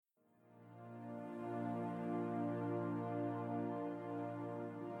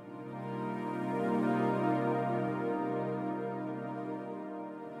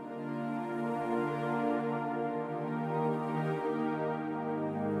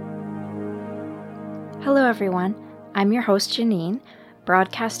Hello everyone, I'm your host Janine,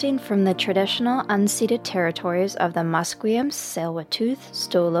 broadcasting from the traditional unceded territories of the Musqueam, Tsleil-Waututh,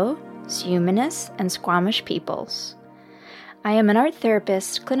 Stolo, Siouxminous, and Squamish peoples. I am an art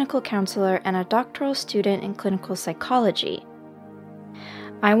therapist, clinical counselor, and a doctoral student in clinical psychology.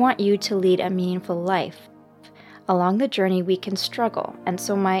 I want you to lead a meaningful life. Along the journey we can struggle, and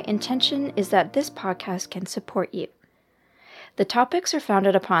so my intention is that this podcast can support you. The topics are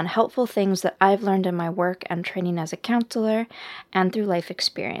founded upon helpful things that I've learned in my work and training as a counselor and through life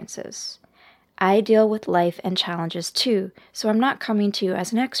experiences. I deal with life and challenges too, so I'm not coming to you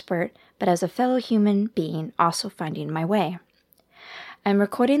as an expert, but as a fellow human being also finding my way. I'm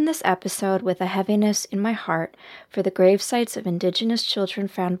recording this episode with a heaviness in my heart for the grave sites of Indigenous children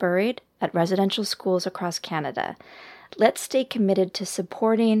found buried at residential schools across Canada. Let's stay committed to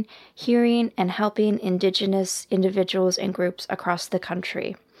supporting, hearing, and helping Indigenous individuals and groups across the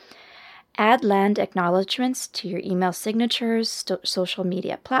country. Add land acknowledgements to your email signatures, social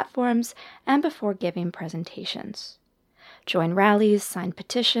media platforms, and before giving presentations. Join rallies, sign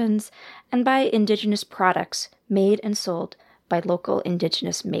petitions, and buy Indigenous products made and sold by local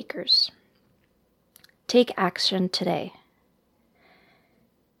Indigenous makers. Take action today.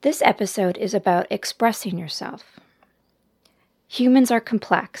 This episode is about expressing yourself. Humans are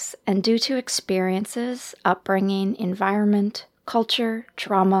complex, and due to experiences, upbringing, environment, culture,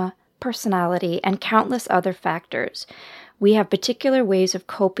 trauma, personality, and countless other factors, we have particular ways of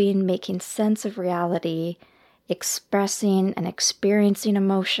coping, making sense of reality, expressing and experiencing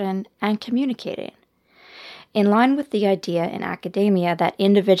emotion, and communicating. In line with the idea in academia that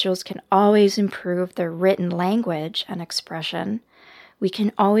individuals can always improve their written language and expression, we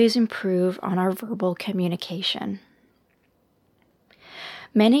can always improve on our verbal communication.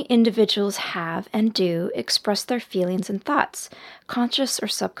 Many individuals have and do express their feelings and thoughts, conscious or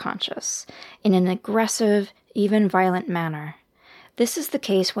subconscious, in an aggressive, even violent manner. This is the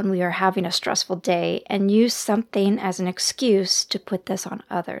case when we are having a stressful day and use something as an excuse to put this on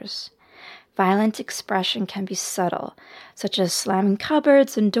others. Violent expression can be subtle, such as slamming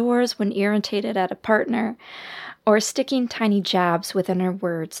cupboards and doors when irritated at a partner, or sticking tiny jabs within our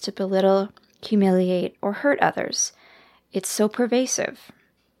words to belittle, humiliate, or hurt others. It's so pervasive.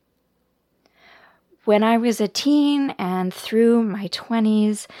 When I was a teen and through my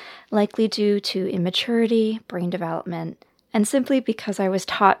 20s, likely due to immaturity, brain development, and simply because I was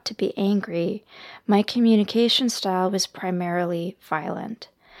taught to be angry, my communication style was primarily violent.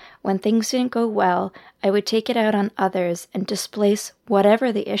 When things didn't go well, I would take it out on others and displace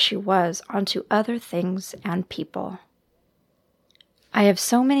whatever the issue was onto other things and people. I have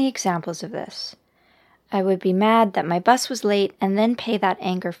so many examples of this. I would be mad that my bus was late and then pay that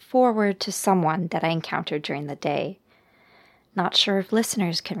anger forward to someone that I encountered during the day. Not sure if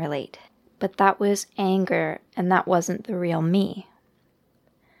listeners can relate, but that was anger and that wasn't the real me.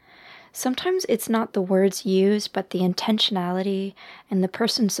 Sometimes it's not the words used, but the intentionality and the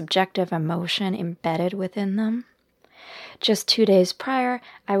person's subjective emotion embedded within them. Just 2 days prior,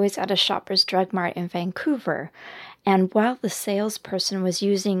 I was at a Shoppers Drug Mart in Vancouver, and while the salesperson was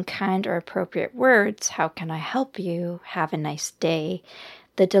using kind or appropriate words, "How can I help you? Have a nice day,"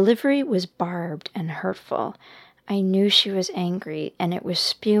 the delivery was barbed and hurtful. I knew she was angry, and it was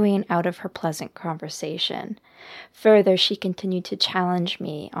spewing out of her pleasant conversation. Further, she continued to challenge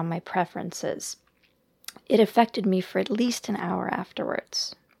me on my preferences. It affected me for at least an hour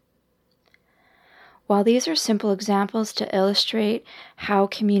afterwards. While these are simple examples to illustrate how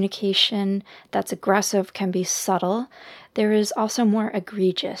communication that's aggressive can be subtle, there is also more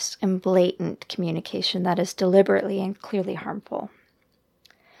egregious and blatant communication that is deliberately and clearly harmful.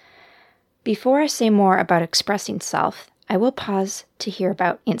 Before I say more about expressing self, I will pause to hear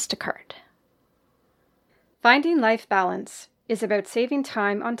about Instacart. Finding life balance is about saving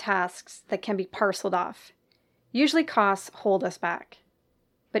time on tasks that can be parceled off. Usually costs hold us back.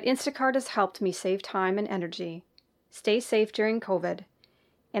 But Instacart has helped me save time and energy, stay safe during COVID,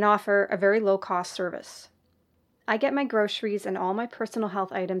 and offer a very low-cost service. I get my groceries and all my personal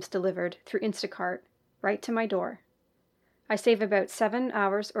health items delivered through Instacart right to my door. I save about 7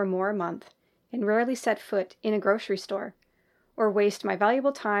 hours or more a month and rarely set foot in a grocery store or waste my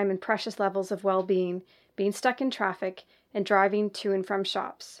valuable time and precious levels of well-being being stuck in traffic and driving to and from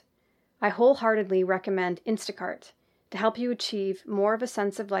shops. I wholeheartedly recommend Instacart to help you achieve more of a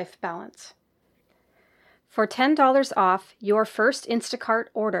sense of life balance. For $10 off your first Instacart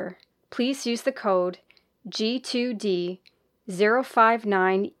order, please use the code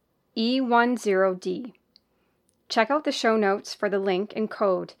G2D059E10D. Check out the show notes for the link and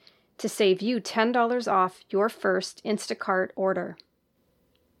code to save you $10 off your first Instacart order.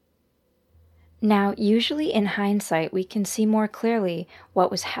 Now, usually in hindsight, we can see more clearly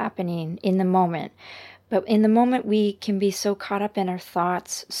what was happening in the moment. But in the moment, we can be so caught up in our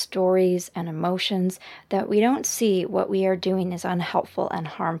thoughts, stories, and emotions that we don't see what we are doing is unhelpful and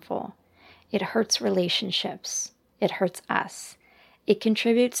harmful. It hurts relationships. It hurts us. It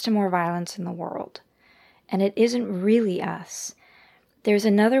contributes to more violence in the world. And it isn't really us. There's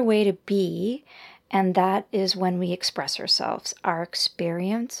another way to be, and that is when we express ourselves, our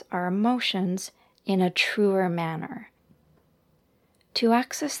experience, our emotions, in a truer manner. To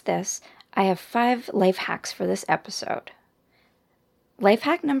access this, I have 5 life hacks for this episode. Life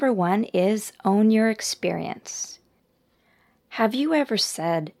hack number 1 is own your experience. Have you ever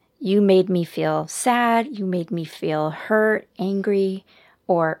said, "You made me feel sad, you made me feel hurt, angry,"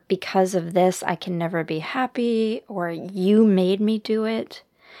 or "because of this I can never be happy," or "you made me do it"?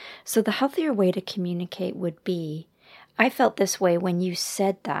 So the healthier way to communicate would be, "I felt this way when you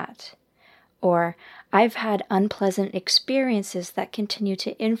said that," or "I've had unpleasant experiences that continue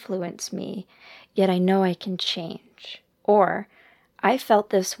to influence me, yet I know I can change," or "I felt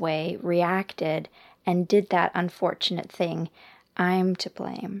this way, reacted, and did that unfortunate thing. I'm to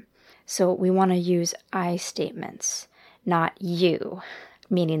blame." So we want to use I statements, not you,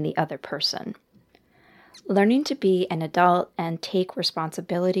 meaning the other person. Learning to be an adult and take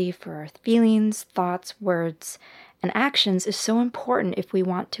responsibility for our feelings, thoughts, words, and actions is so important if we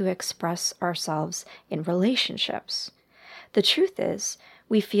want to express ourselves in relationships. The truth is,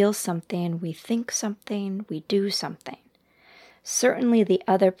 we feel something, we think something, we do something. Certainly the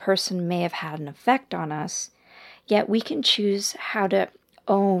other person may have had an effect on us, yet we can choose how to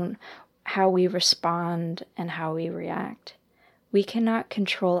own how we respond and how we react. We cannot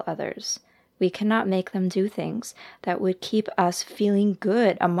control others. We cannot make them do things that would keep us feeling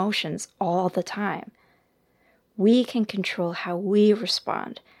good emotions all the time. We can control how we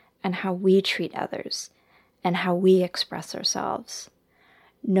respond and how we treat others and how we express ourselves.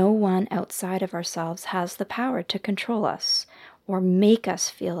 No one outside of ourselves has the power to control us or make us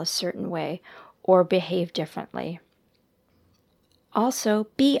feel a certain way or behave differently. Also,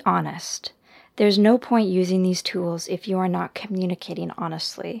 be honest. There's no point using these tools if you are not communicating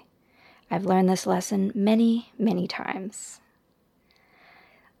honestly. I've learned this lesson many, many times.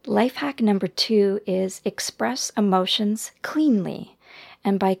 Life hack number 2 is express emotions cleanly.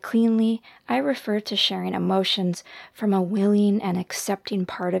 And by cleanly, I refer to sharing emotions from a willing and accepting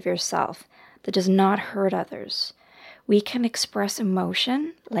part of yourself that does not hurt others. We can express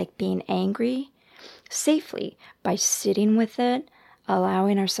emotion, like being angry, safely by sitting with it,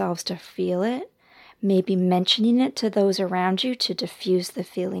 allowing ourselves to feel it, maybe mentioning it to those around you to diffuse the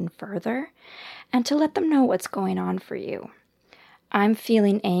feeling further, and to let them know what's going on for you. I'm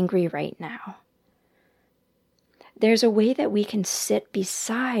feeling angry right now. There's a way that we can sit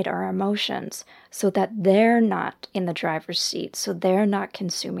beside our emotions so that they're not in the driver's seat, so they're not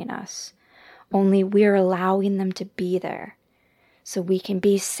consuming us. Only we're allowing them to be there. So we can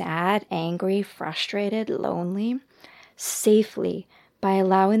be sad, angry, frustrated, lonely, safely by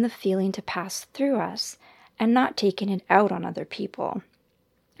allowing the feeling to pass through us and not taking it out on other people.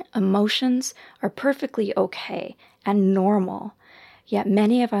 Emotions are perfectly okay and normal, yet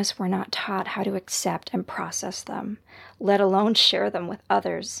many of us were not taught how to accept and process them, let alone share them with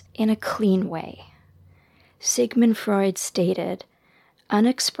others in a clean way. Sigmund Freud stated,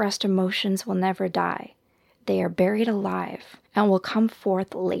 "Unexpressed emotions will never die. They are buried alive and will come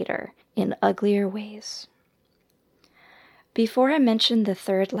forth later in uglier ways." Before I mention the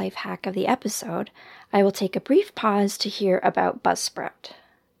 3rd life hack of the episode, I will take a brief pause to hear about Buzzsprout.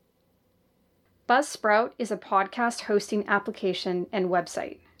 Buzzsprout is a podcast hosting application and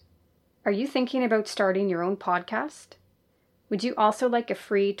website. Are you thinking about starting your own podcast? Would you also like a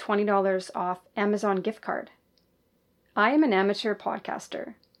free $20 off Amazon gift card? I am an amateur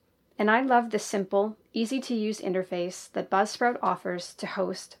podcaster, and I love the simple, easy-to-use interface that Buzzsprout offers to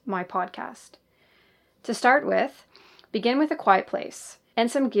host my podcast. To start with, begin with a quiet place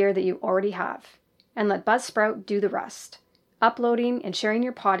and some gear that you already have, and let Buzzsprout do the rest. Uploading and sharing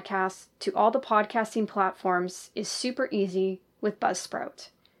your podcast to all the podcasting platforms is super easy with Buzzsprout.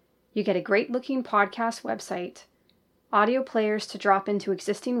 You get a great-looking podcast website, audio players to drop into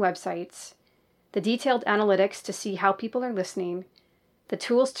existing websites, the detailed analytics to see how people are listening, the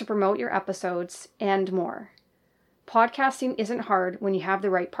tools to promote your episodes, and more. Podcasting isn't hard when you have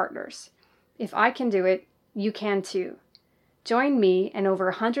the right partners. If I can do it, you can too. Join me and over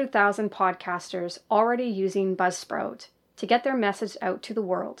 100,000 podcasters already using Buzzsprout to get their message out to the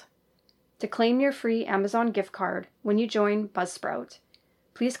world. To claim your free Amazon gift card when you join Buzzsprout,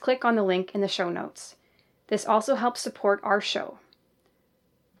 please click on the link in the show notes. This also helps support our show.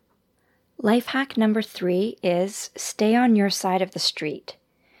 Life hack number 3 is stay on your side of the street.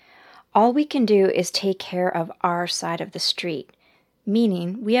 All we can do is take care of our side of the street,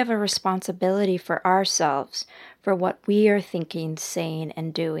 meaning we have a responsibility for ourselves, for what we are thinking, saying,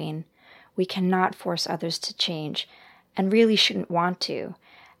 and doing. We cannot force others to change, and really shouldn't want to,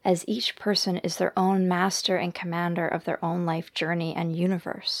 as each person is their own master and commander of their own life journey and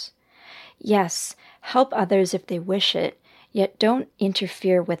universe. Yes, help others if they wish it, yet don't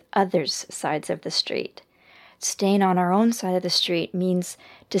interfere with others' sides of the street. Staying on our own side of the street means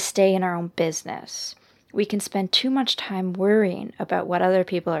to stay in our own business. We can spend too much time worrying about what other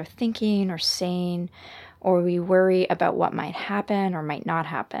people are thinking or saying, or we worry about what might happen or might not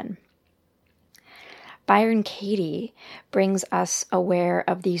happen. Byron Katie brings us aware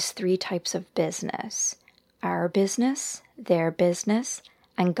of these 3 types of business: our business, their business,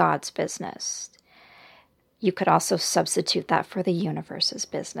 and God's business. You could also substitute that for the universe's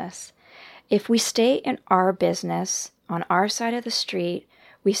business. If we stay in our business, on our side of the street,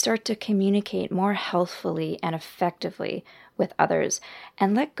 we start to communicate more healthfully and effectively with others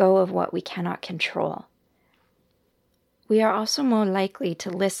and let go of what we cannot control. We are also more likely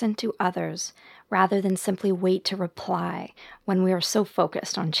to listen to others rather than simply wait to reply when we are so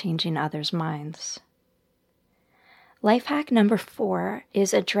focused on changing others' minds. Life hack number 4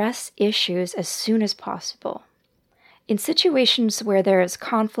 is address issues as soon as possible. In situations where there is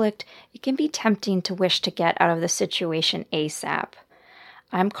conflict, it can be tempting to wish to get out of the situation ASAP.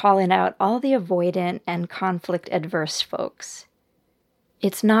 I'm calling out all the avoidant and conflict-adverse folks.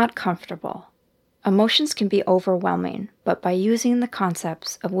 It's not comfortable. Emotions can be overwhelming, but by using the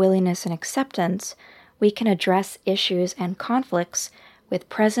concepts of willingness and acceptance, we can address issues and conflicts with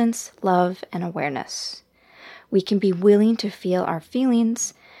presence, love, and awareness. We can be willing to feel our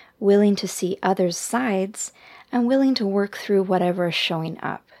feelings, willing to see others' sides, and willing to work through whatever is showing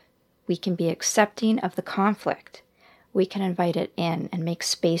up. We can be accepting of the conflict. We can invite it in and make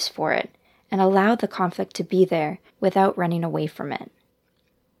space for it, and allow the conflict to be there without running away from it.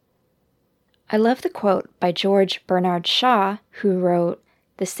 I love the quote by George Bernard Shaw, who wrote,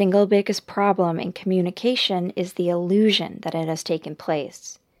 "The single biggest problem in communication is the illusion that it has taken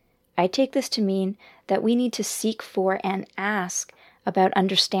place." I take this to mean that we need to seek for and ask about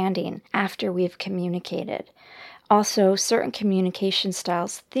understanding after we've communicated. Also, certain communication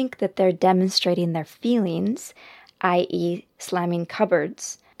styles think that they're demonstrating their feelings, i.e. slamming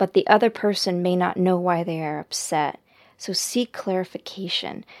cupboards, but the other person may not know why they are upset. So seek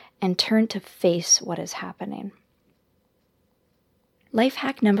clarification and turn to face what is happening. Life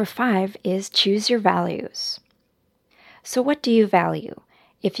hack number 5 is choose your values. So what do you value?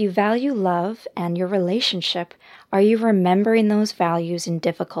 If you value love and your relationship, are you remembering those values in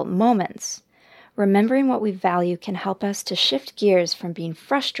difficult moments? Remembering what we value can help us to shift gears from being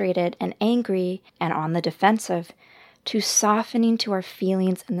frustrated and angry and on the defensive to softening to our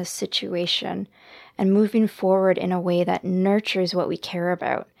feelings in the situation and moving forward in a way that nurtures what we care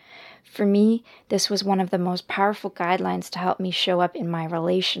about. For me, this was one of the most powerful guidelines to help me show up in my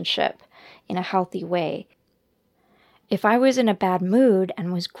relationship in a healthy way. If I was in a bad mood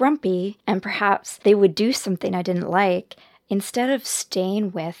and was grumpy, and perhaps they would do something I didn't like, instead of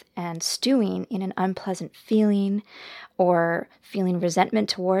staying with and stewing in an unpleasant feeling or feeling resentment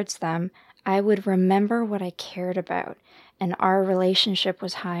towards them, I would remember what I cared about, and our relationship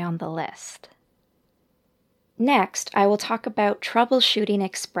was high on the list. Next, I will talk about troubleshooting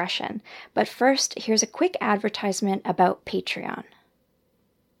expression, but first, here's a quick advertisement about Patreon.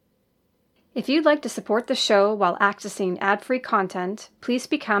 If you'd like to support the show while accessing ad-free content, please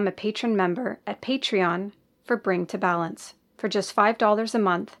become a patron member at Patreon for Bring to Balance. For just $5 a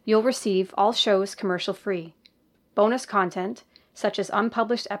month, you'll receive all shows commercial-free. Bonus content, such as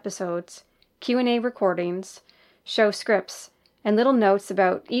unpublished episodes, Q&A recordings, show scripts, and little notes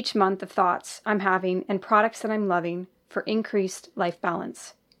about each month of thoughts I'm having and products that I'm loving for increased life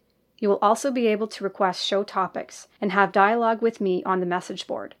balance. You will also be able to request show topics and have dialogue with me on the message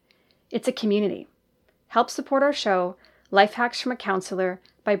board. It's a community. Help support our show, Life Hacks from a Counselor,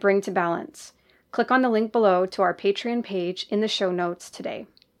 by Bring to Balance. Click on the link below to our Patreon page in the show notes today.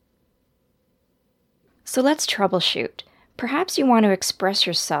 So let's troubleshoot. Perhaps you want to express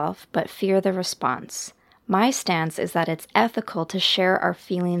yourself, but fear the response. My stance is that it's ethical to share our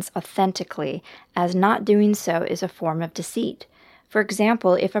feelings authentically, as not doing so is a form of deceit. For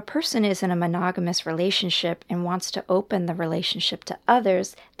example, if a person is in a monogamous relationship and wants to open the relationship to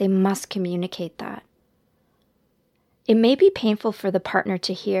others, they must communicate that. It may be painful for the partner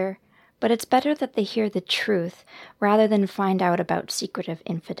to hear, but it's better that they hear the truth rather than find out about secretive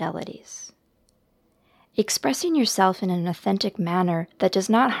infidelities. Expressing yourself in an authentic manner that does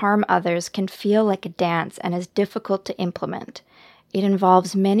not harm others can feel like a dance and is difficult to implement. It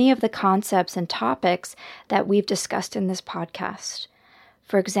involves many of the concepts and topics that we've discussed in this podcast.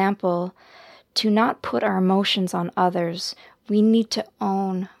 For example, to not put our emotions on others, we need to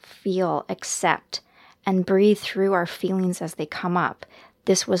own, feel, accept, and breathe through our feelings as they come up.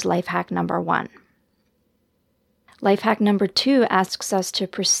 This was life hack number 1. Life hack number 2 asks us to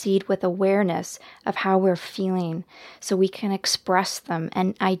proceed with awareness of how we're feeling so we can express them,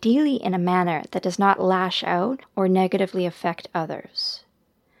 and ideally in a manner that does not lash out or negatively affect others.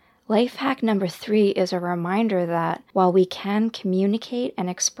 Life hack number 3 is a reminder that while we can communicate and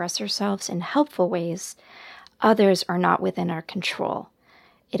express ourselves in helpful ways, others are not within our control.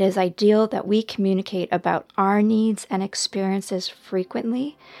 It is ideal that we communicate about our needs and experiences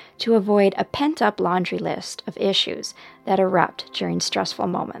frequently to avoid a pent-up laundry list of issues that erupt during stressful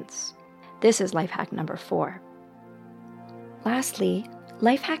moments. This is life hack number 4. Lastly,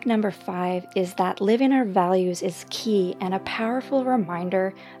 life hack number 5 is that living our values is key and a powerful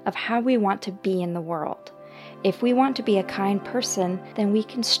reminder of how we want to be in the world. If we want to be a kind person, then we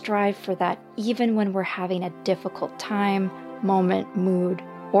can strive for that even when we're having a difficult time, moment, mood,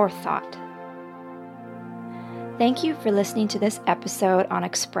 or thought. Thank you for listening to this episode on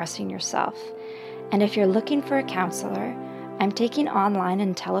expressing yourself. And if you're looking for a counselor, I'm taking online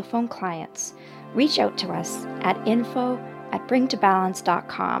and telephone clients. Reach out to us at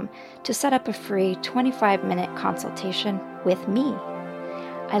info@bringtobalance.com to set up a free 25-minute consultation with me.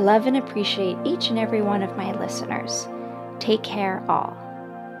 I love and appreciate each and every one of my listeners. Take care, all.